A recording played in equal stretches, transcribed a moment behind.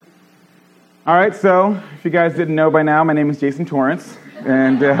All right, so if you guys didn't know by now, my name is Jason Torrance,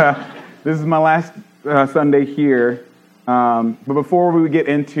 and this is my last Sunday here. But before we get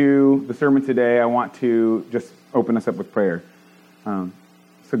into the sermon today, I want to just open us up with prayer.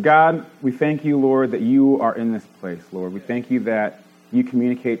 So God, we thank you, Lord, that you are in this place, Lord. We thank you that you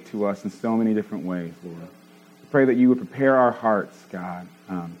communicate to us in so many different ways, Lord. We pray that you would prepare our hearts, God,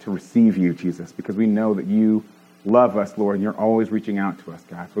 to receive you, Jesus, because we know that you love us, Lord, and you're always reaching out to us,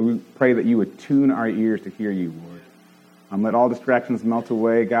 God. So we pray that you would tune our ears to hear you, Lord. Let all distractions melt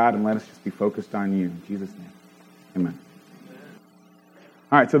away, God, and let us just be focused on you. In Jesus' name, amen.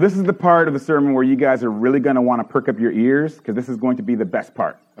 All right, so this is the part of the sermon where you guys are really going to want to perk up your ears, because this is going to be the best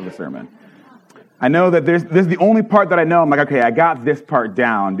part of the sermon. I know that this is the only part that I know. I'm like, okay, I got this part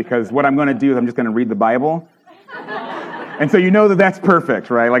down, because what I'm going to do is I'm just going to read the Bible. And so you know that that's perfect,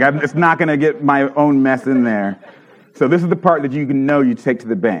 right? Like, it's not going to get my own mess in there. So this is the part that you can know you take to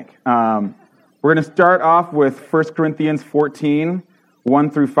the bank. We're going to start off with 1 Corinthians 14, 1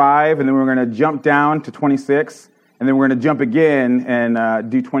 through 5, and then we're going to jump down to 26, and then we're going to jump again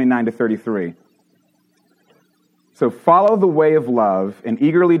and do 29 to 33. So follow the way of love and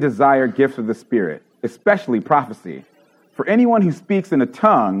eagerly desire gifts of the Spirit, especially prophecy. For anyone who speaks in a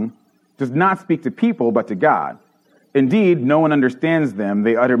tongue does not speak to people but to God. Indeed, no one understands them.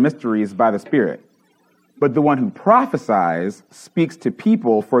 They utter mysteries by the Spirit. But the one who prophesies speaks to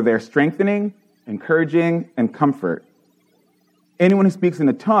people for their strengthening, encouraging, and comfort. Anyone who speaks in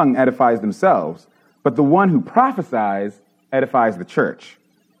a tongue edifies themselves, but the one who prophesies edifies the church.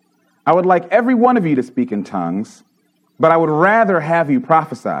 I would like every one of you to speak in tongues, but I would rather have you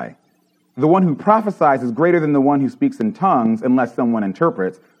prophesy. The one who prophesies is greater than the one who speaks in tongues unless someone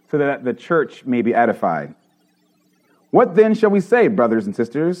interprets, so that the church may be edified. What then shall we say, brothers and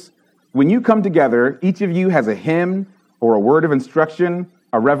sisters? When you come together, each of you has a hymn or a word of instruction,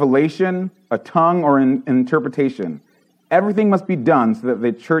 a revelation, a tongue, or an interpretation. Everything must be done so that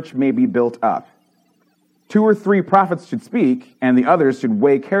the church may be built up. 2 or 3 prophets should speak, and the others should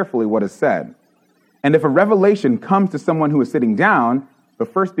weigh carefully what is said. And if a revelation comes to someone who is sitting down, the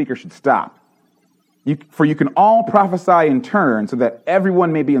first speaker should stop. For you can all prophesy in turn so that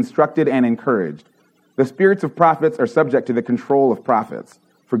everyone may be instructed and encouraged. The spirits of prophets are subject to the control of prophets.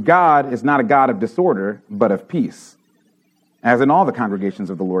 For God is not a God of disorder, but of peace, as in all the congregations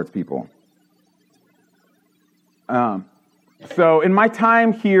of the Lord's people. So in my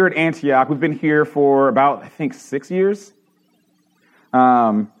time here at Antioch, we've been here for about, 6 years.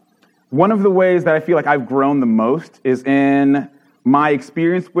 One of the ways that I feel like I've grown the most is in my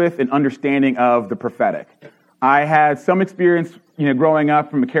experience with and understanding of the prophetic. I had some experience, growing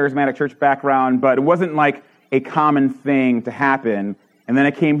up from a charismatic church background, but it wasn't like a common thing to happen. And then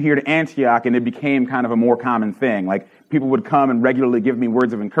I came here to Antioch, and it became kind of a more common thing. Like, people would come and regularly give me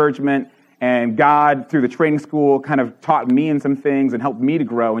words of encouragement, and God, through the training school, kind of taught me in some things and helped me to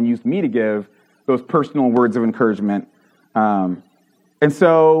grow and used me to give those personal words of encouragement. And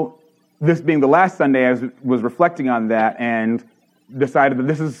so, this being the last Sunday, I was reflecting on that and decided that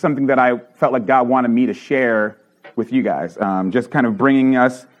this is something that I felt like God wanted me to share with you guys. Just kind of bringing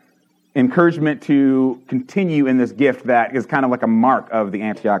us encouragement to continue in this gift that is kind of like a mark of the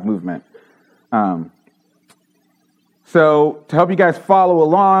Antioch movement. So to help you guys follow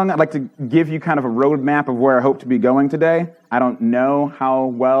along, I'd like to give you kind of a roadmap of where I hope to be going today. I don't know how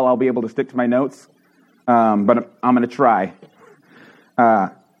well I'll be able to stick to my notes, but I'm going to try.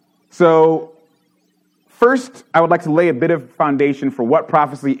 So first, I would like to lay a bit of foundation for what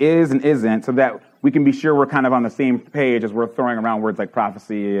prophecy is and isn't, so that we can be sure we're kind of on the same page as we're throwing around words like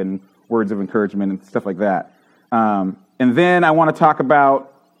prophecy and words of encouragement and stuff like that. And then I want to talk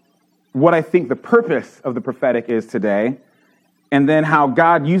about what I think the purpose of the prophetic is today, and then how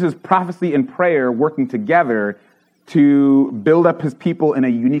God uses prophecy and prayer working together to build up his people in a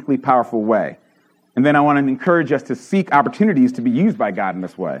uniquely powerful way. And then I want to encourage us to seek opportunities to be used by God in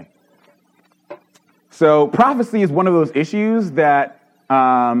this way. So prophecy is one of those issues that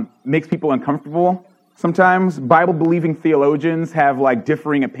makes people uncomfortable sometimes. Bible-believing theologians have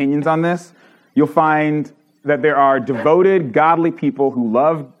differing opinions on this. You'll find that there are devoted, godly people who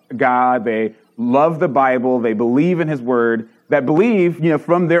love God, they love the Bible, they believe in his word, that believe,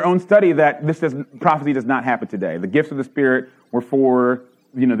 from their own study that prophecy does not happen today. The gifts of the Spirit were for,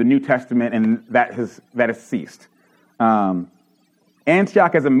 the New Testament, and that has ceased.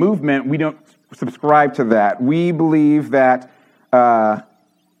 Antioch as a movement, we don't subscribe to that. We believe that the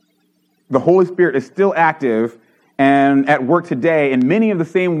Holy Spirit is still active and at work today in many of the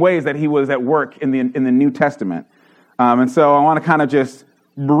same ways that he was at work in the New Testament. And so I want to kind of just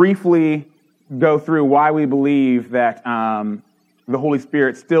briefly go through why we believe that the Holy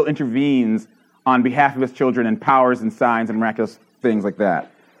Spirit still intervenes on behalf of his children in powers and signs and miraculous things like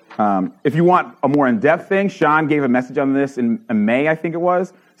that. If you want a more in-depth thing, Sean gave a message on this in May, I think it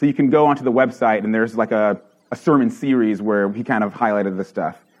was. So you can go onto the website, and there's like a sermon series where he kind of highlighted this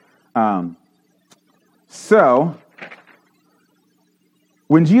stuff. So,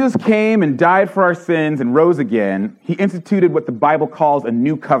 when Jesus came and died for our sins and rose again, he instituted what the Bible calls a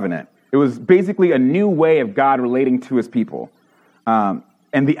new covenant. It was basically a new way of God relating to his people.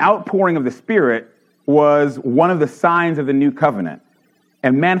 And the outpouring of the Spirit was one of the signs of the new covenant.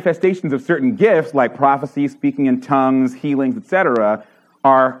 And manifestations of certain gifts like prophecy, speaking in tongues, healings, etc.,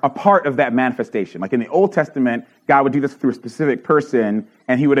 are a part of that manifestation. Like in the Old Testament, God would do this through a specific person,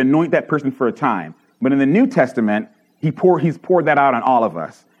 and he would anoint that person for a time. But in the New Testament, he's poured that out on all of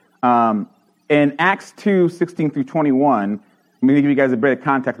us. In Acts 2, 16 through 21, I'm going to give you guys a bit of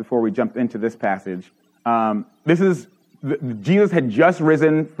context before we jump into this passage. Jesus had just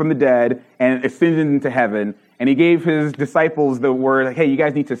risen from the dead and ascended into heaven, and he gave his disciples the word, like, hey, you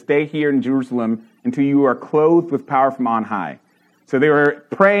guys need to stay here in Jerusalem until you are clothed with power from on high. So they were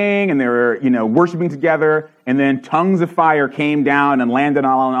praying and they were, worshiping together, and then tongues of fire came down and landed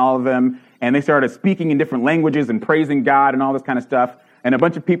on all of them, and they started speaking in different languages and praising God and all this kind of stuff. And a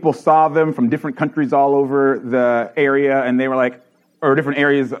bunch of people saw them from different countries all over the area, and they were like, or different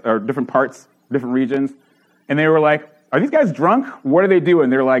areas or different parts, different regions, and they were like, are these guys drunk? What are they doing?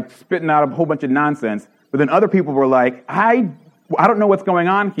 They're like spitting out a whole bunch of nonsense. But then other people were like, I don't know what's going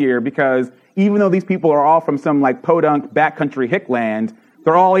on here, because even though these people are all from some like podunk backcountry hick land,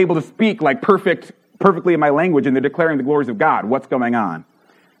 they're all able to speak like perfectly in my language, and they're declaring the glories of God. What's going on?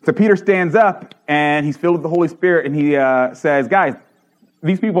 So Peter stands up, and he's filled with the Holy Spirit, and he says, guys,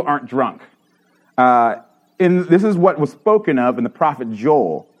 these people aren't drunk. This is what was spoken of in the prophet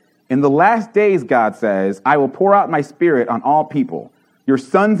Joel. In the last days, God says, I will pour out my Spirit on all people. Your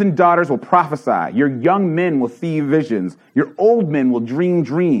sons and daughters will prophesy. Your young men will see visions. Your old men will dream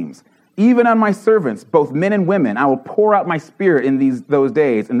dreams. Even on my servants, both men and women, I will pour out my Spirit in those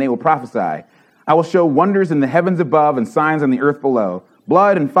days, and they will prophesy. I will show wonders in the heavens above and signs on the earth below,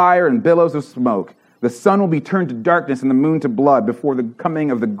 blood and fire and billows of smoke. The sun will be turned to darkness and the moon to blood before the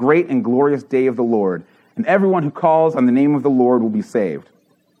coming of the great and glorious day of the Lord. And everyone who calls on the name of the Lord will be saved.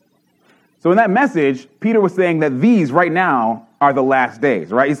 So in that message, Peter was saying that these right now are the last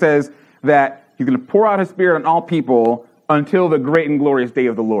days, right? He says that he's going to pour out his Spirit on all people until the great and glorious day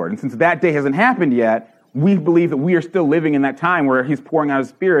of the Lord. And since that day hasn't happened yet, we believe that we are still living in that time where he's pouring out his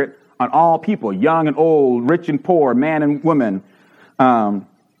Spirit on all people, young and old, rich and poor, man and woman,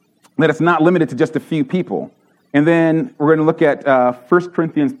 that it's not limited to just a few people. And then we're going to look at 1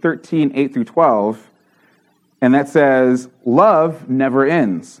 Corinthians 13, 8 through 12, and that says, love never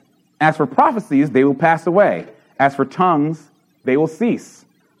ends. As for prophecies, they will pass away. As for tongues, they will cease.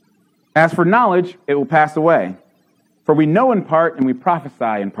 As for knowledge, it will pass away. For we know in part and we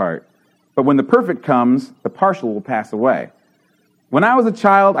prophesy in part. But when the perfect comes, the partial will pass away. When I was a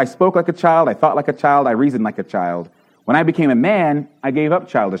child, I spoke like a child, I thought like a child, I reasoned like a child. When I became a man, I gave up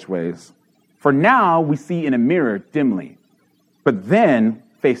childish ways. For now we see in a mirror dimly, but then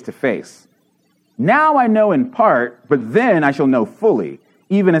face to face. Now I know in part, but then I shall know fully,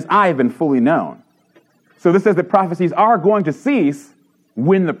 even as I have been fully known. So this says that prophecies are going to cease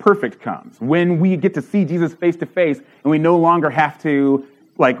when the perfect comes, when we get to see Jesus face to face, and we no longer have to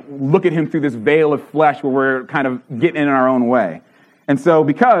look at him through this veil of flesh where we're kind of getting in our own way. And so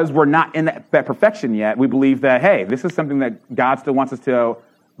because we're not in that perfection yet, we believe that, hey, this is something that God still wants us to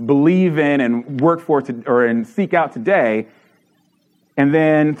believe in and work for and seek out today. And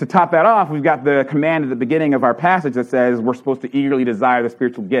then to top that off, we've got the command at the beginning of our passage that says we're supposed to eagerly desire the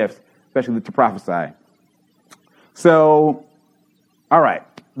spiritual gifts, especially to prophesy. So, all right,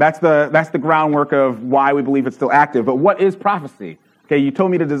 that's the groundwork of why we believe it's still active. But what is prophecy? Okay, you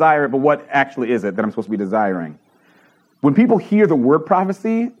told me to desire it, but what actually is it that I'm supposed to be desiring? When people hear the word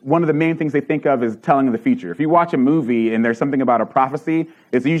prophecy, one of the main things they think of is telling of the future. If you watch a movie and there's something about a prophecy,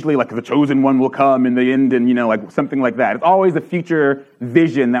 it's usually like the chosen one will come in the end and, something like that. It's always a future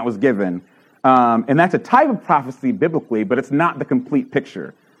vision that was given. And that's a type of prophecy biblically, but it's not the complete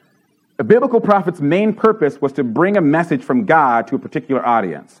picture. A biblical prophet's main purpose was to bring a message from God to a particular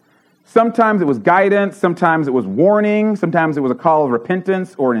audience. Sometimes it was guidance, sometimes it was warning, sometimes it was a call of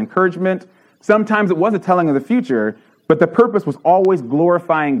repentance or an encouragement. Sometimes it was a telling of the future, but the purpose was always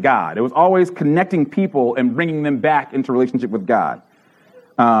glorifying God. It was always connecting people and bringing them back into relationship with God.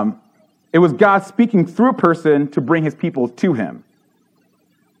 It was God speaking through a person to bring his people to him.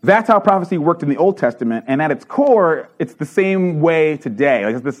 That's how prophecy worked in the Old Testament, and at its core, it's the same way today.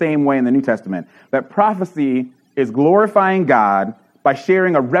 It's the same way in the New Testament. That prophecy is glorifying God by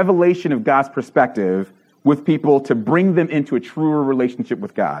sharing a revelation of God's perspective with people to bring them into a truer relationship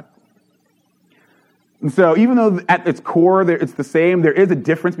with God. And so even though at its core it's the same, there is a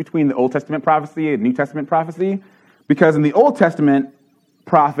difference between the Old Testament prophecy and New Testament prophecy, because in the Old Testament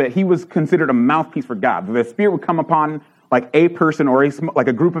prophet, he was considered a mouthpiece for God. The Spirit would come upon like a person or like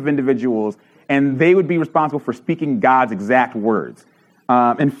a group of individuals, and they would be responsible for speaking God's exact words.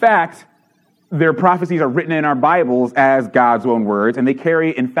 In fact, their prophecies are written in our Bibles as God's own words, and they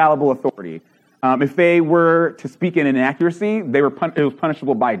carry infallible authority. If they were to speak in inaccuracy, it was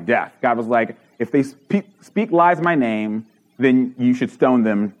punishable by death. God was like, if they speak lies in my name, then you should stone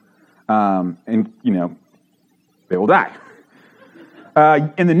them, and they will die.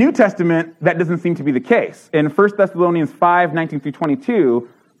 In the New Testament, that doesn't seem to be the case. In 1 Thessalonians 5:19-22,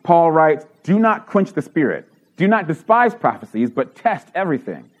 Paul writes, "Do not quench the spirit. Do not despise prophecies, but test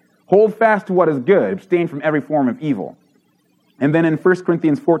everything. Hold fast to what is good. Abstain from every form of evil." And then in 1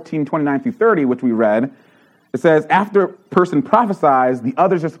 Corinthians 14:29-30, which we read, it says, after a person prophesies, the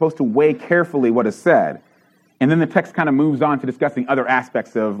others are supposed to weigh carefully what is said. And then the text kind of moves on to discussing other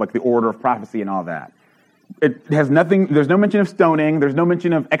aspects of like the order of prophecy and all that. It has nothing, there's no mention of stoning, there's no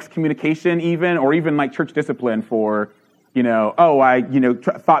mention of excommunication even, or even like church discipline for, I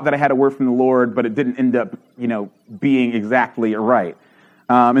thought that I had a word from the Lord, but it didn't end up, being exactly right.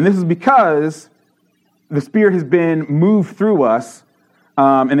 And this is because the Spirit has been moved through us,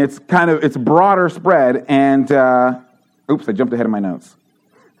 and it's broader spread, and, oops, I jumped ahead of my notes.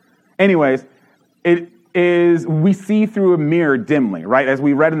 Anyways, we see through a mirror dimly, right? As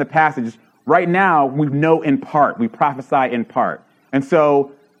we read in the passage, right now, we know in part, we prophesy in part. And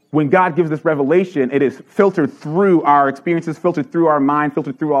so when God gives this revelation, it is filtered through our experiences, filtered through our mind,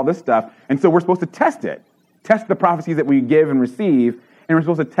 filtered through all this stuff. And so we're supposed to test it, test the prophecies that we give and receive, and we're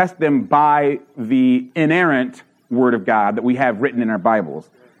supposed to test them by the inerrant word of God that we have written in our Bibles.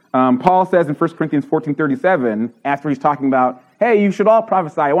 Paul says in 1 Corinthians 14:37, after he's talking about, hey, you should all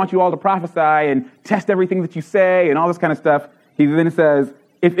prophesy. I want you all to prophesy and test everything that you say and all this kind of stuff. He then says,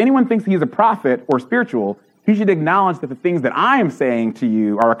 if anyone thinks he is a prophet or spiritual, he should acknowledge that the things that I am saying to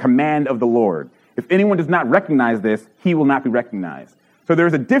you are a command of the Lord. If anyone does not recognize this, he will not be recognized. So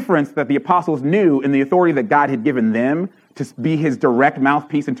there's a difference that the apostles knew in the authority that God had given them to be his direct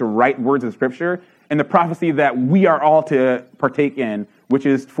mouthpiece and to write words of Scripture, and the prophecy that we are all to partake in, which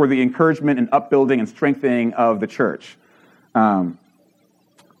is for the encouragement and upbuilding and strengthening of the church. So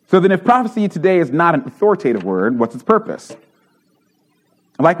then if prophecy today is not an authoritative word, what's its purpose?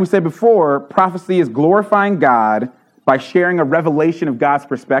 Like we said before, prophecy is glorifying God by sharing a revelation of God's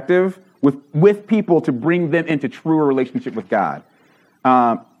perspective with people to bring them into truer relationship with God.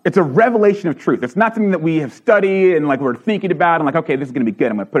 It's a revelation of truth. It's not something that we have studied and like we're thinking about and like, okay, this is going to be good,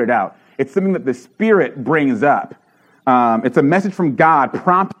 I'm going to put it out. It's something that the Spirit brings up. It's a message from God,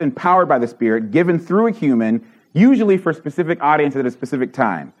 prompted and powered by the Spirit, given through a human, usually for a specific audience at a specific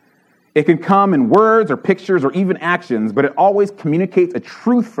time. It can come in words or pictures or even actions, but it always communicates a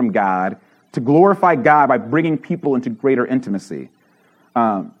truth from God to glorify God by bringing people into greater intimacy.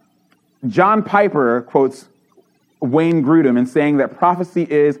 John Piper quotes Wayne Grudem in saying that prophecy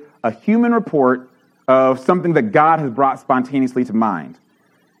is a human report of something that God has brought spontaneously to mind.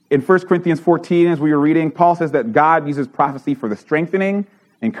 In 1 Corinthians 14, as we were reading, Paul says that God uses prophecy for the strengthening,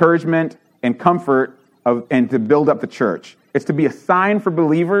 encouragement, and comfort and to build up the church. It's to be a sign for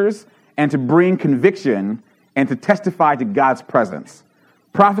believers and to bring conviction and to testify to God's presence.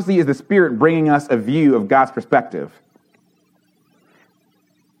 Prophecy is the Spirit bringing us a view of God's perspective.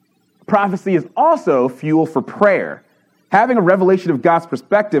 Prophecy is also fuel for prayer. Having a revelation of God's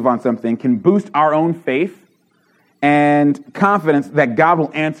perspective on something can boost our own faith and confidence that God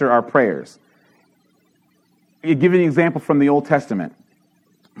will answer our prayers. I'll give you an example from the Old Testament.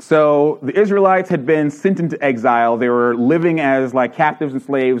 So the Israelites had been sent into exile. They were living as like captives and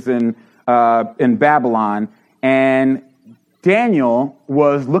slaves in Babylon. And Daniel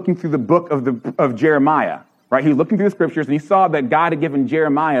was looking through the book of Jeremiah, right? He was looking through the scriptures and he saw that God had given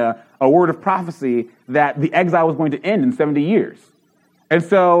Jeremiah a word of prophecy that the exile was going to end in 70 years. And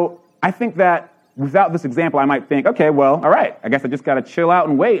so I think that without this example, I might think, okay, well, all right, I guess I just got to chill out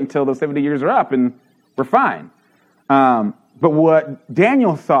and wait until those 70 years are up and we're fine. But what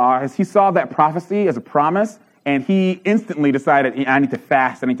Daniel saw is he saw that prophecy as a promise, and he instantly decided, I need to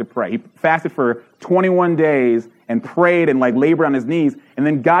fast, I need to pray. He fasted for 21 days and prayed and like labored on his knees, and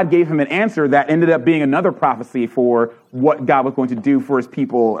then God gave him an answer that ended up being another prophecy for what God was going to do for his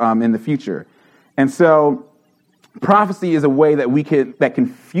people in the future. And so prophecy is a way that can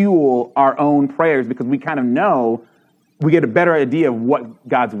fuel our own prayers because we kind of know, we get a better idea of what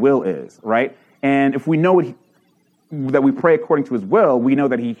God's will is, right? And if we know that we pray according to his will, we know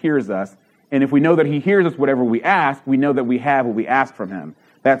that he hears us. And if we know that he hears us whatever we ask, we know that we have what we ask from him.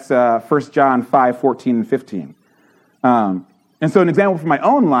 That's 1 John 5:14 and 15. And so an example from my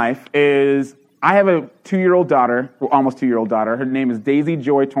own life is I have a 2-year-old daughter, well, almost 2-year-old daughter. Her name is Daisy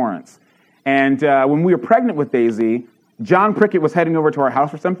Joy Torrance. And when we were pregnant with Daisy, John Prickett was heading over to our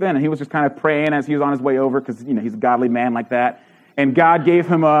house for something, and he was just kind of praying as he was on his way over because, he's a godly man like that. And God gave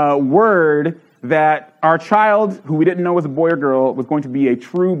him a word that our child, who we didn't know was a boy or girl, was going to be a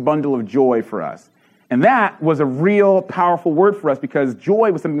true bundle of joy for us. And that was a real powerful word for us because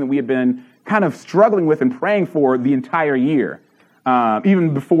joy was something that we had been kind of struggling with and praying for the entire year,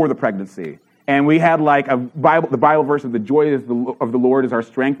 even before the pregnancy. And we had like the Bible verse of the joy of the Lord is our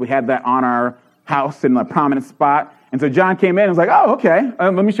strength. We had that on our house in a prominent spot. And so John came in and was like, oh, okay,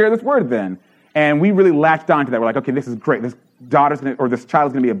 let me share this word then. And we really latched onto that. We're like, okay, this is great. This this child is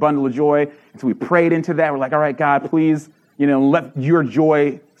going to be a bundle of joy. And so we prayed into that. We're like, all right, God, please, let your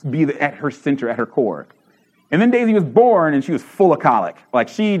joy be at her center, at her core. And then Daisy was born, and she was full of colic. Like,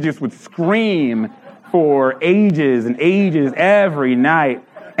 she just would scream for ages and ages every night.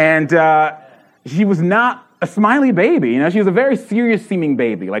 And she was not a smiley baby. She was a very serious-seeming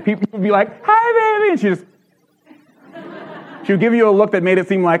baby. Like, people would be like, hi, baby. And she would give you a look that made it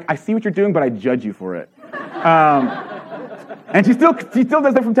seem like, I see what you're doing, but I judge you for it. And she still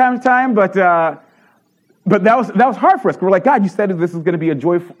does that from time to time, but that was hard for us. We're like, God, you said this is going to be a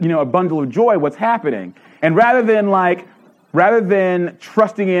joy, a bundle of joy. What's happening? And rather than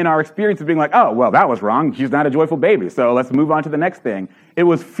trusting in our experience of being like, oh, well, that was wrong. She's not a joyful baby, so let's move on to the next thing. It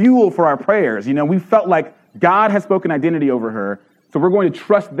was fuel for our prayers. We felt like God has spoken identity over her, so we're going to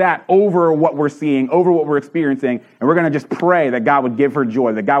trust that over what we're seeing, over what we're experiencing, and we're going to just pray that God would give her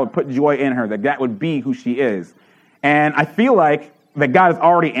joy, that God would put joy in her, that would be who she is. And I feel like that God has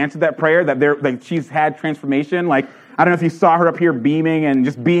already answered that prayer, that she's had transformation. Like, I don't know if you saw her up here beaming and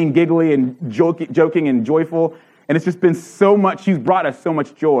just being giggly and joking and joyful. And it's just been so much, she's brought us so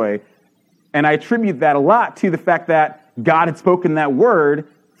much joy. And I attribute that a lot to the fact that God had spoken that word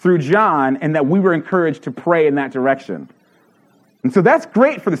through John and that we were encouraged to pray in that direction. And so that's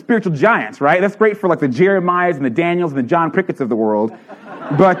great for the spiritual giants, right? That's great for like the Jeremiahs and the Daniels and the John Pricketts of the world.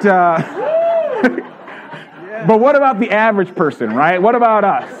 But but what about the average person, right? What about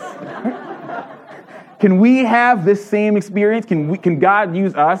us? Can we have this same experience? Can God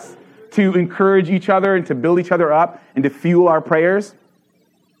use us to encourage each other and to build each other up and to fuel our prayers?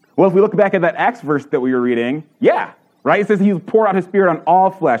 Well, if we look back at that Acts verse that we were reading, yeah, right? It says he will pour out his spirit on all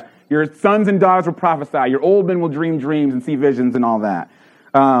flesh. Your sons and daughters will prophesy. Your old men will dream dreams and see visions and all that.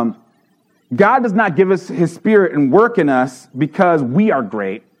 God does not give us his spirit and work in us because we are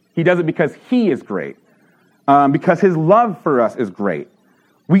great. He does it because he is great. Because his love for us is great.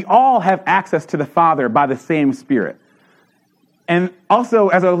 We all have access to the Father by the same Spirit. And also,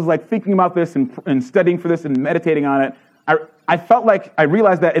 as I was like thinking about this and studying for this and meditating on it, I felt like I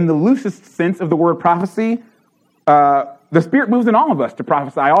realized that in the loosest sense of the word prophecy, the Spirit moves in all of us to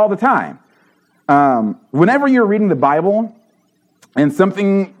prophesy all the time. Whenever you're reading the Bible and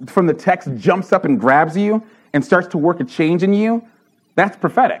something from the text jumps up and grabs you and starts to work a change in you, that's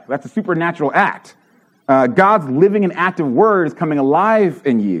prophetic. That's a supernatural act. God's living and active word is coming alive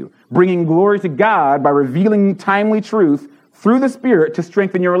in you, bringing glory to God by revealing timely truth through the Spirit to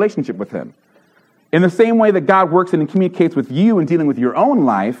strengthen your relationship with him. In the same way that God works and communicates with you in dealing with your own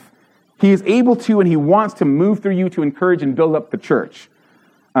life, he is able to and he wants to move through you to encourage and build up the church.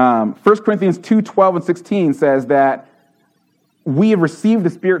 1 Corinthians 2:12 and 16 says that we have received the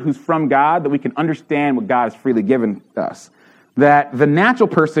Spirit who's from God, that we can understand what God has freely given us. That the natural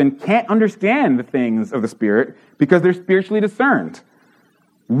person can't understand the things of the Spirit because they're spiritually discerned.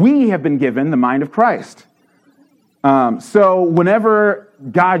 We have been given the mind of Christ. So whenever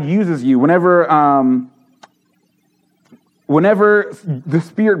God uses you, whenever the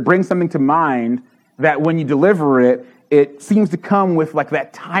Spirit brings something to mind, that when you deliver it, it seems to come with like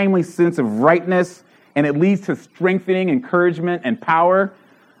that timely sense of rightness, and it leads to strengthening, encouragement, and power,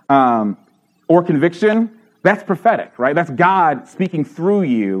 or conviction. That's prophetic, right? That's God speaking through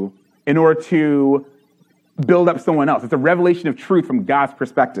you in order to build up someone else. It's a revelation of truth from God's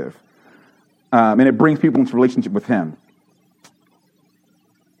perspective. And it brings people into relationship with him.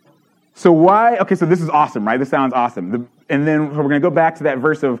 So this is awesome, right? This sounds awesome. And then we're going to go back to that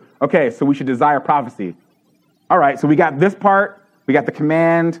verse of, okay, so we should desire prophecy. All right, so we got this part, we got the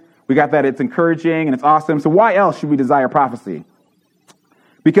command, we got that it's encouraging and it's awesome. So why else should we desire prophecy?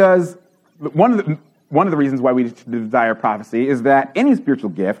 Because one of the reasons why we desire prophecy is that any spiritual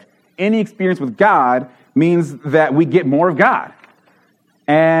gift, any experience with God, means that we get more of God.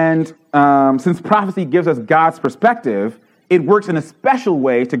 And since prophecy gives us God's perspective, it works in a special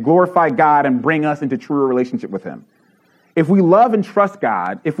way to glorify God and bring us into truer relationship with him. If we love and trust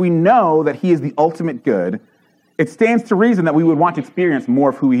God, if we know that he is the ultimate good, it stands to reason that we would want to experience more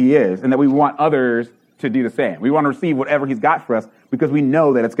of who he is and that we want others to do the same. We want to receive whatever he's got for us because we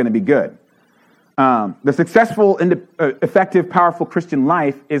know that it's going to be good. The successful, effective, powerful Christian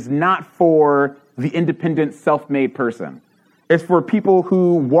life is not for the independent, self-made person. It's for people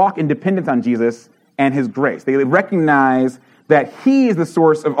who walk in dependence on Jesus and his grace. They recognize that he is the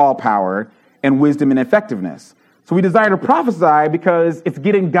source of all power and wisdom and effectiveness. So we desire to prophesy because it's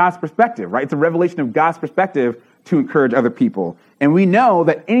getting God's perspective, right? It's a revelation of God's perspective to encourage other people. And we know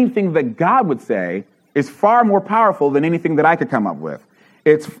that anything that God would say is far more powerful than anything that I could come up with.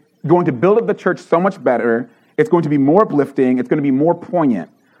 It's going to build up the church so much better. It's going to be more uplifting. It's going to be more poignant.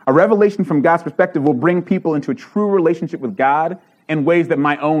 A revelation from God's perspective will bring people into a true relationship with God in ways that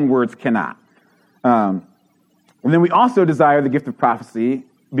my own words cannot. And then we also desire the gift of prophecy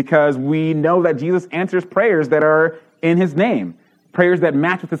because we know that Jesus answers prayers that are in his name, prayers that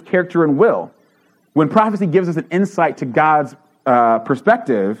match with his character and will. When prophecy gives us an insight to God's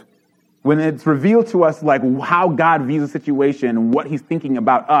perspective, when it's revealed to us like how God views a situation and what he's thinking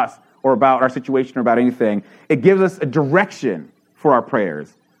about us or about our situation or about anything, it gives us a direction for our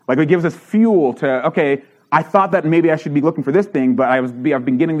prayers. Like it gives us fuel to, okay, I thought that maybe I should be looking for this thing, but I've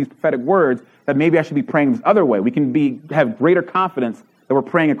been getting these prophetic words that maybe I should be praying this other way. We can have greater confidence that we're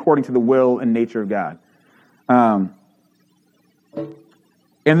praying according to the will and nature of God. And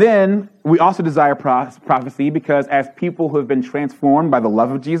then we also desire prophecy because as people who have been transformed by the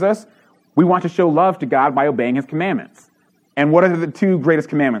love of Jesus, we want to show love to God by obeying his commandments. And what are the two greatest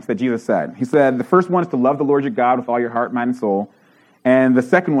commandments that Jesus said? He said the first one is to love the Lord your God with all your heart, mind, and soul. And the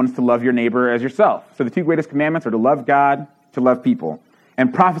second one is to love your neighbor as yourself. So the two greatest commandments are to love God, to love people.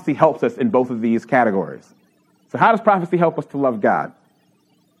 And prophecy helps us in both of these categories. So how does prophecy help us to love God?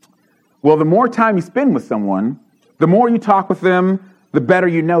 Well, the more time you spend with someone, the more you talk with them, the better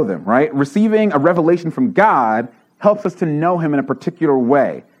you know them, right? Receiving a revelation from God helps us to know him in a particular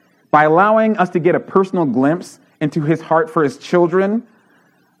way. By allowing us to get a personal glimpse into his heart for his children,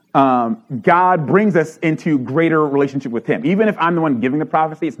 God brings us into greater relationship with him. Even if I'm the one giving the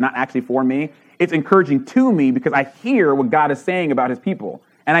prophecy, it's not actually for me. It's encouraging to me because I hear what God is saying about his people.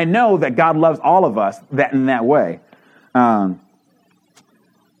 And I know that God loves all of us in that way. So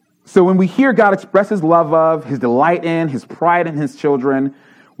when we hear God express his love of, his delight in, his pride in his children,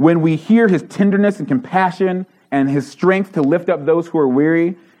 when we hear his tenderness and compassion and his strength to lift up those who are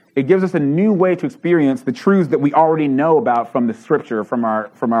weary, it gives us a new way to experience the truths that we already know about from the scripture, from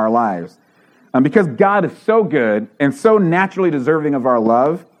our lives. Because God is so good and so naturally deserving of our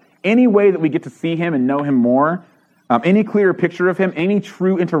love, any way that we get to see him and know him more, any clearer picture of him, any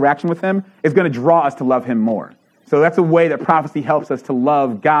true interaction with him is going to draw us to love him more. So that's a way that prophecy helps us to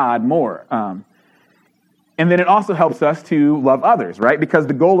love God more. And then it also helps us to love others, right? Because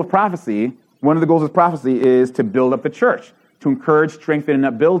the goal of prophecy, one of the goals of prophecy is to build up the church, to encourage, strengthen, and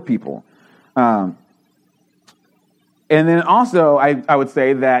upbuild people. And then also, I would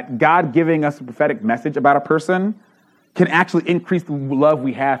say that God giving us a prophetic message about a person can actually increase the love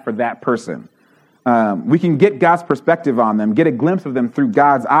we have for that person. We can get God's perspective on them, get a glimpse of them through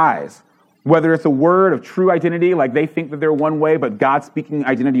God's eyes. Whether it's a word of true identity, like they think that they're one way, but God's speaking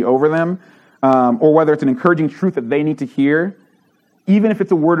identity over them, or whether it's an encouraging truth that they need to hear, even if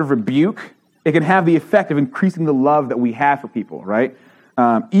it's a word of rebuke, it can have the effect of increasing the love that we have for people, right?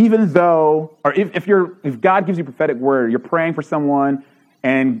 Even though, or if God gives you a prophetic word, you're praying for someone,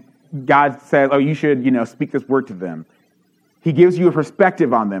 and God says, "Oh, you should, speak this word to them." He gives you a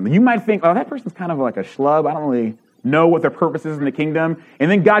perspective on them. You might think, "Oh, that person's kind of like a schlub. I don't really know what their purpose is in the kingdom."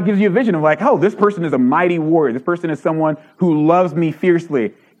 And then God gives you a vision of like, "Oh, this person is a mighty warrior. This person is someone who loves me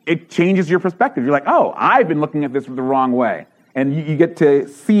fiercely." It changes your perspective. You're like, "Oh, I've been looking at this the wrong way." And you get to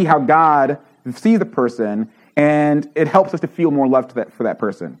see how God sees the person, and it helps us to feel more love for that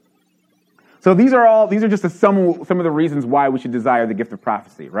person. So these are just some of the reasons why we should desire the gift of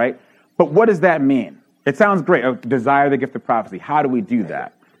prophecy, right? But what does that mean? It sounds great, desire the gift of prophecy. How do we do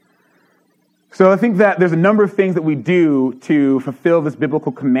that? So I think that there's a number of things that we do to fulfill this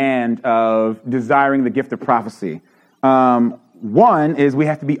biblical command of desiring the gift of prophecy. One is we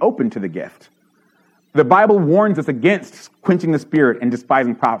have to be open to the gift. The Bible warns us against quenching the spirit and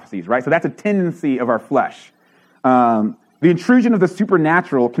despising prophecies, right? So that's a tendency of our flesh. The intrusion of the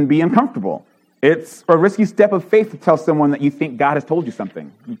supernatural can be uncomfortable. It's a risky step of faith to tell someone that you think God has told you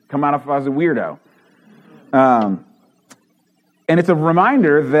something. You come out as a weirdo. And it's a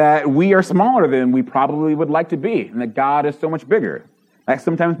reminder that we are smaller than we probably would like to be, and that God is so much bigger. That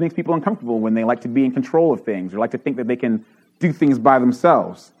sometimes makes people uncomfortable when they like to be in control of things or like to think that they can do things by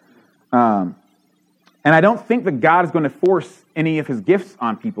themselves. And I don't think that God is going to force any of his gifts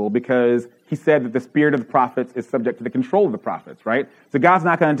on people because he said that the spirit of the prophets is subject to the control of the prophets, right? So God's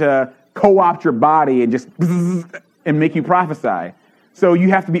not going to co-opt your body and just and make you prophesy. So you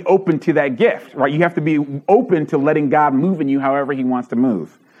have to be open to that gift, right? You have to be open to letting God move in you however he wants to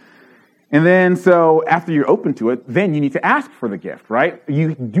move. And then, so after you're open to it, then you need to ask for the gift, right?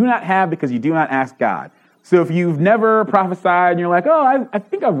 You do not have because you do not ask God. So if you've never prophesied and you're like, oh, I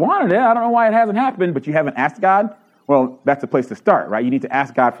think I wanted it. I don't know why it hasn't happened, but you haven't asked God, well, that's a place to start, right? You need to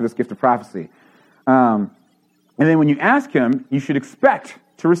ask God for this gift of prophecy. And then when you ask him, you should expect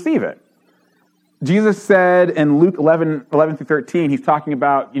to receive it. Jesus said in Luke 11 through 13, he's talking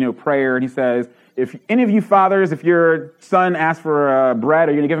about, prayer, and he says, if any of you fathers, if your son asks for bread,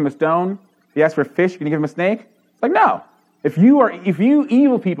 are you going to give him a stone? If he asks for a fish, you're going to give him a snake? It's like, no. If you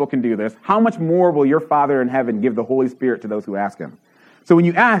evil people can do this, how much more will your Father in heaven give the Holy Spirit to those who ask him? So when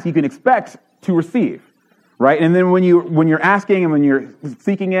you ask, you can expect to receive, right? And then when you're asking and when you're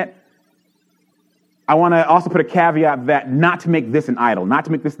seeking it, I want to also put a caveat that not to make this an idol, not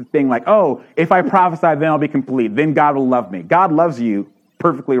to make this the thing like, oh, if I prophesy, then I'll be complete. Then God will love me. God loves you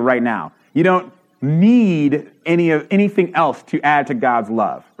perfectly right now. You don't need anything else to add to God's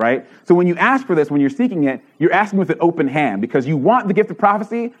love, right? So when you ask for this, when you're seeking it, you're asking with an open hand because you want the gift of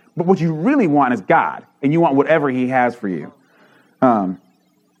prophecy, but what you really want is God, and you want whatever he has for you.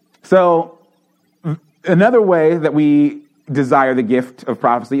 So another way that we desire the gift of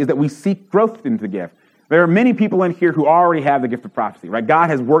prophecy is that we seek growth into the gift. There are many people in here who already have the gift of prophecy, right? God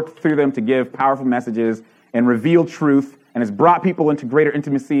has worked through them to give powerful messages and reveal truth and has brought people into greater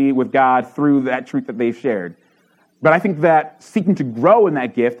intimacy with God through that truth that they've shared. But I think that seeking to grow in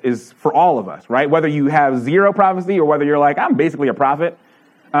that gift is for all of us, right? Whether you have zero prophecy or whether you're like, I'm basically a prophet.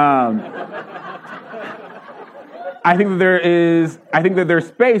 I think that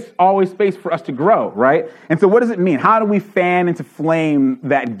there's always space for us to grow, right? And so what does it mean? How do we fan into flame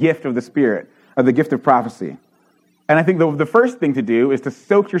that gift of the Spirit, of the gift of prophecy? And I think the first thing to do is to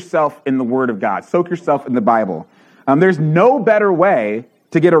soak yourself in the Word of God, soak yourself in the Bible. There's no better way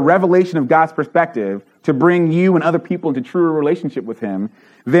to get a revelation of God's perspective to bring you and other people into truer relationship with him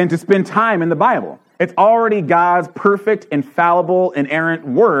than to spend time in the Bible. It's already God's perfect, infallible, inerrant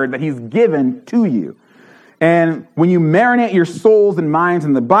word that he's given to you. And when you marinate your souls and minds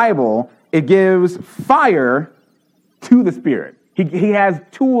in the Bible, it gives fire to the Spirit. He has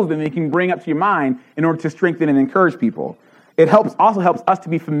tools that he can bring up to your mind in order to strengthen and encourage people. It also helps us to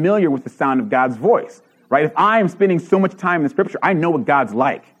be familiar with the sound of God's voice, right? If I am spending so much time in the Scripture, I know what God's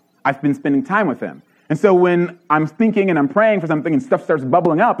like. I've been spending time with him. And so when I'm thinking and I'm praying for something and stuff starts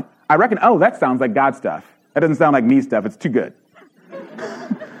bubbling up, I reckon, oh, that sounds like God stuff. That doesn't sound like me stuff. It's too good.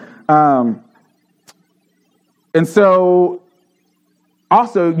 And so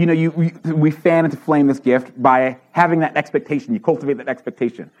also, we fan into flame this gift by having that expectation. You cultivate that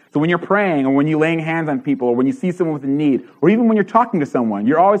expectation. So when you're praying or when you're laying hands on people or when you see someone with a need or even when you're talking to someone,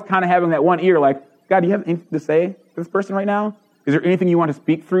 you're always kind of having that one ear like, God, do you have anything to say to this person right now? Is there anything you want to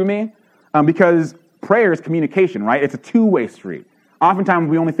speak through me? Because prayer is communication, right? It's a two-way street. Oftentimes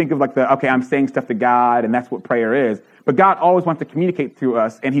we only think of I'm saying stuff to God and that's what prayer is. But God always wants to communicate through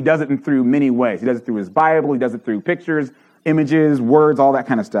us, and he does it through many ways. He does it through his Bible. He does it through pictures, images, words, all that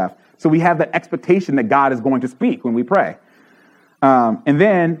kind of stuff. So we have that expectation that God is going to speak when we pray. And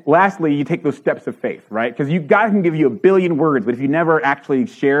then, lastly, you take those steps of faith, right? Because God can give you 1 billion words, but if you never actually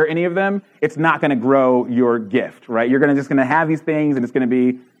share any of them, it's not going to grow your gift, right? You're just going to have these things, and it's going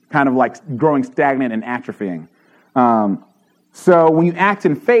to be kind of like growing stagnant and atrophying. So when you act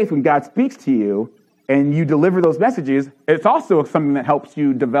in faith, when God speaks to you, and you deliver those messages, it's also something that helps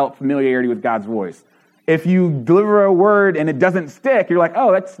you develop familiarity with God's voice. If you deliver a word and it doesn't stick, you're like,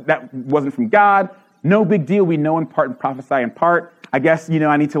 oh, that wasn't from God. No big deal. We know in part and prophesy in part. I guess,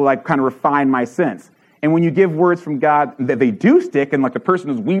 I need to kind of refine my sense. And when you give words from God that they do stick and the person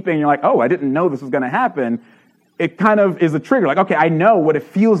is weeping, you're like, oh, I didn't know this was going to happen. It kind of is a trigger. Like, okay, I know what it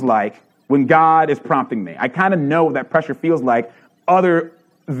feels like when God is prompting me. I kind of know what that pressure feels like other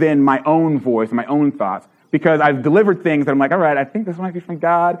than my own voice, my own thoughts, because I've delivered things that I'm like, all right, I think this might be from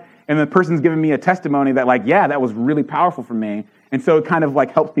God. And the person's giving me a testimony that yeah, that was really powerful for me. And so it kind of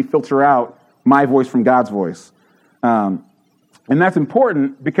helps me filter out my voice from God's voice. And that's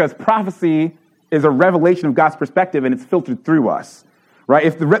important because prophecy is a revelation of God's perspective and it's filtered through us,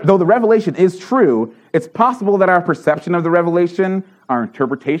 right? Though the revelation is true, it's possible that our perception of the revelation, our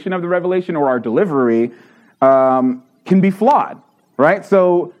interpretation of the revelation, or our delivery can be flawed. right?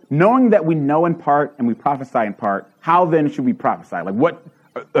 So knowing that we know in part and we prophesy in part, how then should we prophesy? Like, what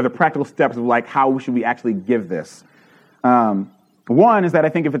are the practical steps of like how should we actually give this? One is that I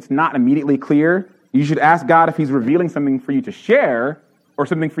think if it's not immediately clear, you should ask God if he's revealing something for you to share or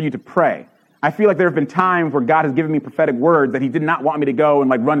something for you to pray. I feel like there have been times where God has given me prophetic words that he did not want me to go and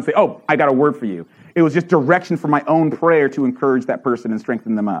like run and say, oh, I got a word for you. It was just direction for my own prayer to encourage that person and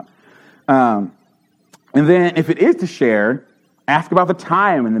strengthen them up. And then if it is to share, ask about the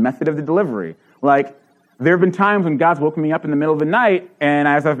time and the method of the delivery. Like, there have been times when God's woken me up in the middle of the night, and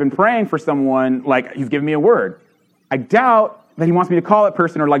as I've been praying for someone, like, he's given me a word. I doubt that he wants me to call that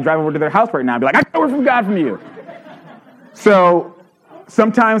person or like drive over to their house right now and be like, I got a word from God from you. So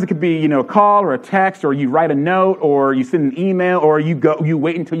sometimes it could be, a call or a text, or you write a note, or you send an email, or you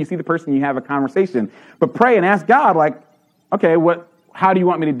wait until you see the person and you have a conversation. But pray and ask God, like, okay, how do you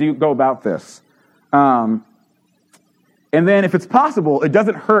want me to go about this? And then if it's possible, it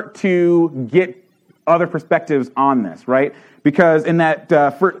doesn't hurt to get other perspectives on this, right? Because in that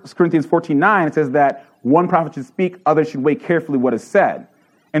 1 Corinthians 14:9, it says that one prophet should speak, others should weigh carefully what is said.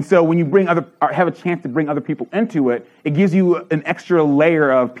 And so when you have a chance to bring other people into it, it gives you an extra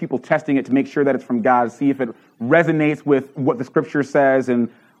layer of people testing it to make sure that it's from God, see if it resonates with what the scripture says and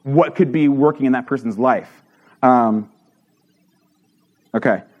what could be working in that person's life.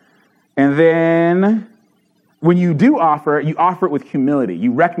 Okay. And then when you do offer it, you offer it with humility.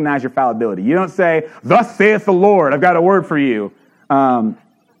 You recognize your fallibility. You don't say, thus saith the Lord, I've got a word for you.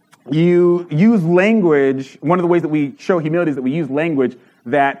 You use language. One of the ways that we show humility is that we use language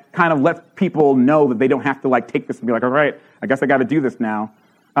that kind of lets people know that they don't have to like take this and be like, all right, I guess I got to do this now.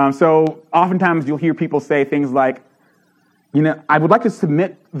 So oftentimes you'll hear people say things like, I would like to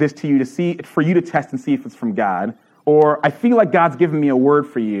submit this to you for you to test and see if it's from God. Or I feel like God's given me a word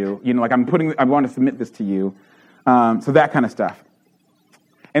for you. Like I want to submit this to you. So that kind of stuff.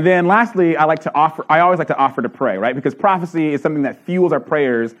 And then lastly, I always like to offer to pray, right? Because prophecy is something that fuels our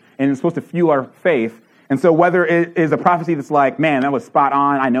prayers and it's supposed to fuel our faith. And so whether it is a prophecy that's like, man, that was spot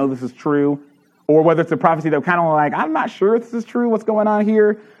on, I know this is true, or whether it's a prophecy that kind of like, I'm not sure if this is true, what's going on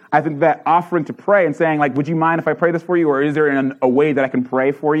here, I think that offering to pray and saying like, would you mind if I pray this for you? Or is there a way that I can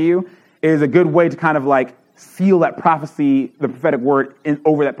pray for you? Is a good way to kind of like seal that prophecy, the prophetic word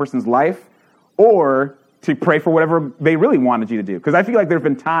over that person's life, or to pray for whatever they really wanted you to do. Because I feel like there have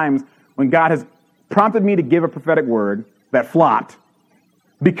been times when God has prompted me to give a prophetic word that flopped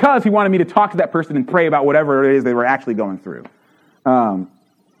because he wanted me to talk to that person and pray about whatever it is they were actually going through.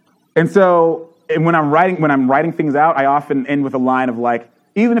 And so when I'm writing things out, I often end with a line of like,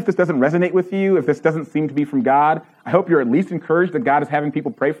 even if this doesn't resonate with you, if this doesn't seem to be from God, I hope you're at least encouraged that God is having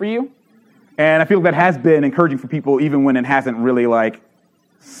people pray for you. And I feel that has been encouraging for people even when it hasn't really like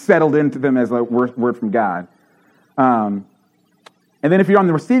settled into them as a word from God. And then if you're on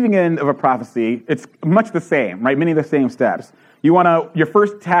the receiving end of a prophecy, it's much the same, right? Many of the same steps. Your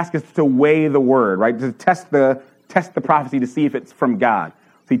first task is to weigh the word, right? To test the prophecy to see if it's from God.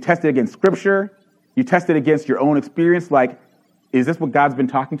 So you test it against scripture. You test it against your own experience. Like, is this what God's been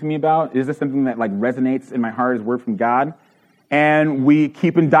talking to me about? Is this something that like resonates in my heart as word from God? And we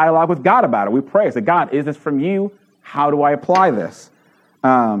keep in dialogue with God about it. We pray. Say, God, is this from you? How do I apply this?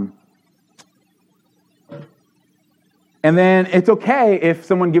 And then it's okay if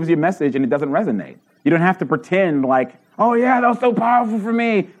someone gives you a message and it doesn't resonate. You don't have to pretend like, oh yeah, that was so powerful for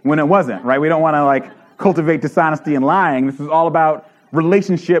me, when it wasn't, right? We don't want to like cultivate dishonesty and lying. This is all about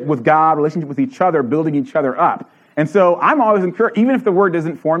relationship with God, relationship with each other, building each other up. And so I'm always encouraged, even if the word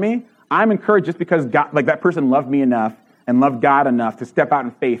isn't for me, I'm encouraged just because God, like that person loved me enough and loved God enough to step out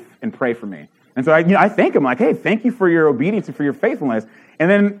in faith and pray for me. And so I thank him like, hey, thank you for your obedience and for your faithfulness. And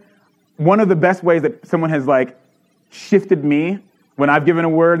then one of the best ways that someone has like shifted me when I've given a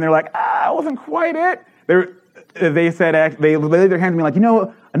word and they're like, it wasn't quite it. They said, they laid their hand on me like,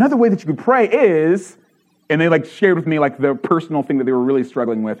 another way that you could pray is, and they like shared with me like the personal thing that they were really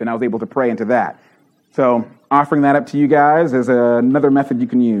struggling with, and I was able to pray into that. So offering that up to you guys is another method you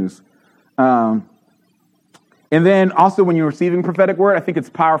can use. And then also when you're receiving prophetic word, I think it's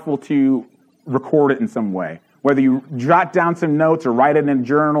powerful to record it in some way. Whether you jot down some notes or write it in a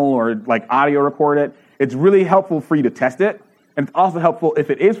journal or like audio record it, it's really helpful for you to test it. And it's also helpful if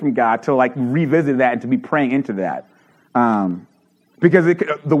it is from God to like revisit that and to be praying into that. Because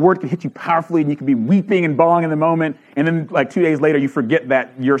the word can hit you powerfully and you can be weeping and bawling in the moment. And then like 2 days later, you forget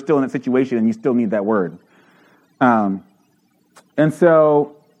that you're still in that situation and you still need that word. And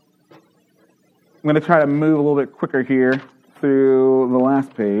so I'm going to try to move a little bit quicker here through the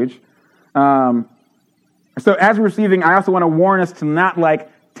last page. So as we're receiving, I also want to warn us to not like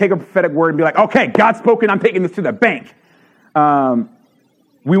take a prophetic word and be like, okay, God's spoken, I'm taking this to the bank.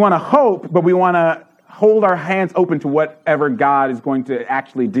 we want to hope, but we want to hold our hands open to whatever God is going to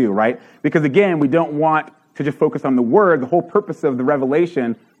actually do, right? Because again, we don't want to just focus on the word. The whole purpose of the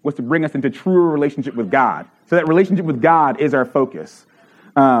revelation was to bring us into truer relationship with God. So that relationship with God is our focus.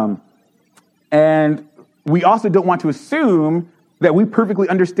 And we also don't want to assume that we perfectly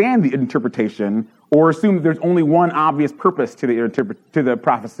understand the interpretation or assume that there's only one obvious purpose to the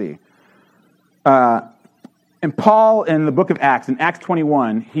prophecy. And Paul, in the book of Acts, in Acts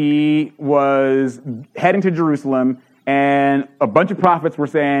 21, he was heading to Jerusalem, and a bunch of prophets were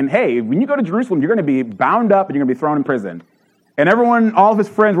saying, hey, when you go to Jerusalem, you're going to be bound up and you're going to be thrown in prison. And everyone, all of his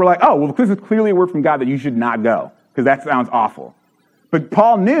friends were like, oh, well, this is clearly a word from God that you should not go, because that sounds awful. But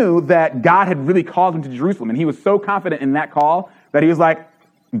Paul knew that God had really called him to Jerusalem, and he was so confident in that call that he was like,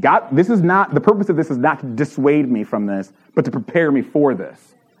 God, the purpose of this is not to dissuade me from this, but to prepare me for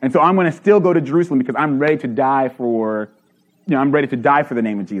this. And so I'm going to still go to Jerusalem because I'm ready to die for the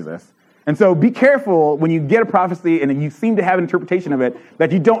name of Jesus. And so be careful when you get a prophecy and you seem to have an interpretation of it,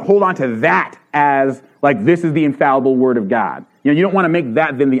 that you don't hold on to that as like, this is the infallible word of God. You don't want to make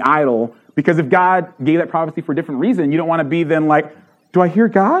that then the idol, because if God gave that prophecy for a different reason, you don't want to be then like, do I hear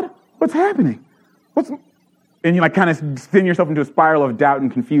God? What's happening? And you like kind of spin yourself into a spiral of doubt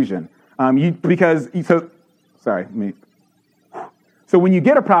and confusion. So when you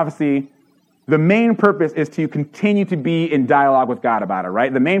get a prophecy, the main purpose is to continue to be in dialogue with God about it,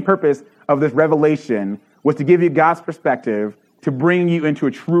 right? The main purpose of this revelation was to give you God's perspective, to bring you into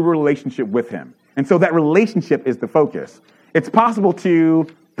a true relationship with him. And so that relationship is the focus. It's possible to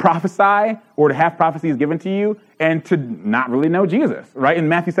prophesy or to have prophecies given to you and to not really know Jesus, right? In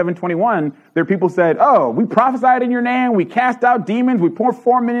Matthew 7:21, there are people who said, oh, we prophesied in your name, we cast out demons, we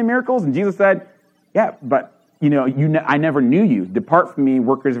performed many miracles. And Jesus said, yeah, but I never knew you. Depart from me,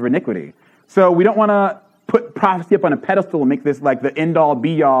 workers of iniquity. So we don't want to put prophecy up on a pedestal and make this like the end-all,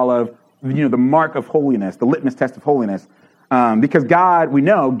 be-all of, the mark of holiness, the litmus test of holiness. Because God, we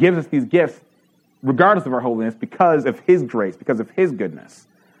know, gives us these gifts regardless of our holiness because of his grace, because of his goodness.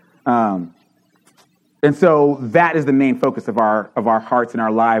 And so that is the main focus of our hearts and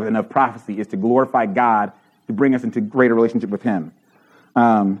our lives and of prophecy, is to glorify God, to bring us into greater relationship with him.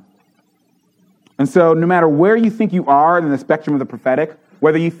 And so no matter where you think you are in the spectrum of the prophetic,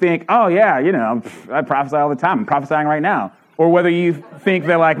 whether you think, oh yeah, I prophesy all the time, I'm prophesying right now, or whether you think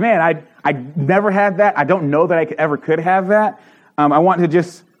that like, man, I never had that, I don't know that I ever could have that, I want to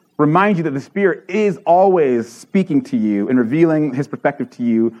just remind you that the Spirit is always speaking to you and revealing his perspective to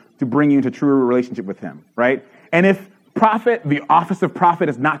you to bring you into truer relationship with him, right? And if the office of prophet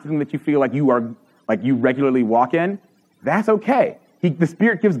is not something that you feel like you regularly walk in, that's okay. The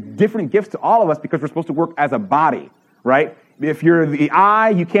Spirit gives different gifts to all of us because we're supposed to work as a body, right? If you're the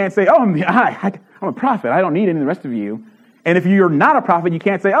eye, you can't say, oh, I'm the eye. I'm a prophet. I don't need any of the rest of you. And if you're not a prophet, you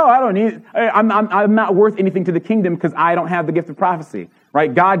can't say, oh, I'm not worth anything to the kingdom because I don't have the gift of prophecy,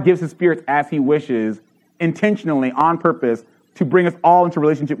 right? God gives his Spirit as he wishes, intentionally, on purpose, to bring us all into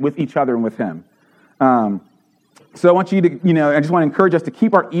relationship with each other and with him. So I want you to, I just want to encourage us to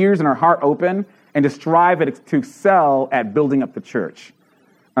keep our ears and our heart open and to strive to excel at building up the church.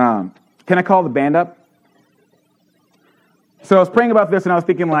 Can I call the band up? So I was praying about this and I was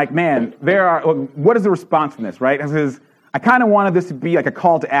thinking like, man, what is the response from this, right? Because I kind of wanted this to be like a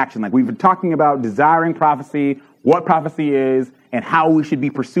call to action. Like we've been talking about desiring prophecy, what prophecy is, and how we should be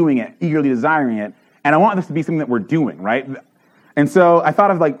pursuing it, eagerly desiring it. And I want this to be something that we're doing, right? And so I thought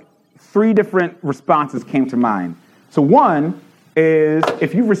of like 3 different responses came to mind. So one is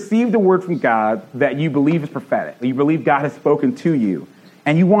if you've received a word from God that you believe is prophetic, that you believe God has spoken to you,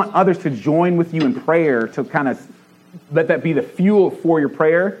 and you want others to join with you in prayer to kind of let that be the fuel for your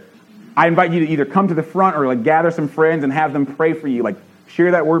prayer, I invite you to either come to the front or like gather some friends and have them pray for you, like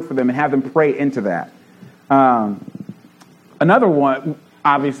share that word for them and have them pray into that. Another one,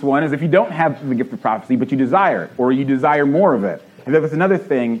 obvious one, is if you don't have the gift of prophecy, but you desire it, or you desire more of it. And that's another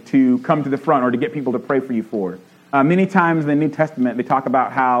thing to come to the front or to get people to pray for you for. Many times in the New Testament, they talk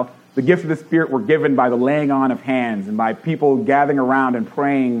about how the gifts of the Spirit were given by the laying on of hands and by people gathering around and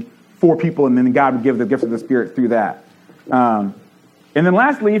praying for people, and then God would give the gifts of the Spirit through that. And then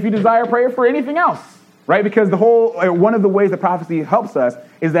lastly, if you desire prayer for anything else, right? Because one of the ways that prophecy helps us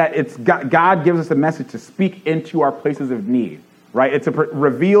is that God gives us a message to speak into our places of need, right? It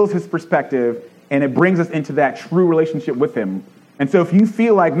reveals his perspective, and it brings us into that true relationship with him. And so if you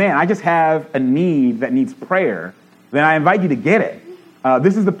feel like, man, I just have a need that needs prayer, then I invite you to get it.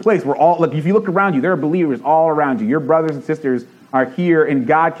 This is the place where if you look around you, there are believers all around you. Your brothers and sisters are here, and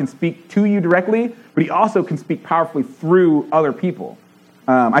God can speak to you directly, but he also can speak powerfully through other people.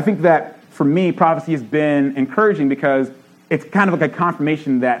 I think that for me, prophecy has been encouraging because it's kind of like a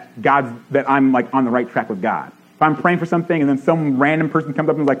confirmation that I'm like on the right track with God. If I'm praying for something and then some random person comes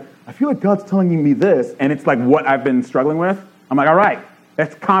up and is like, I feel like God's telling me this, and it's like what I've been struggling with, I'm like, all right,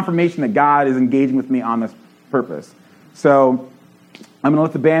 that's confirmation that God is engaging with me on this purpose. So I'm going to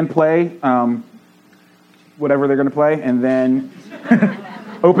let the band play whatever they're going to play, and then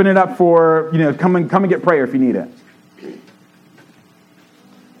open it up for, come and get prayer if you need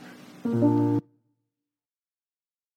it.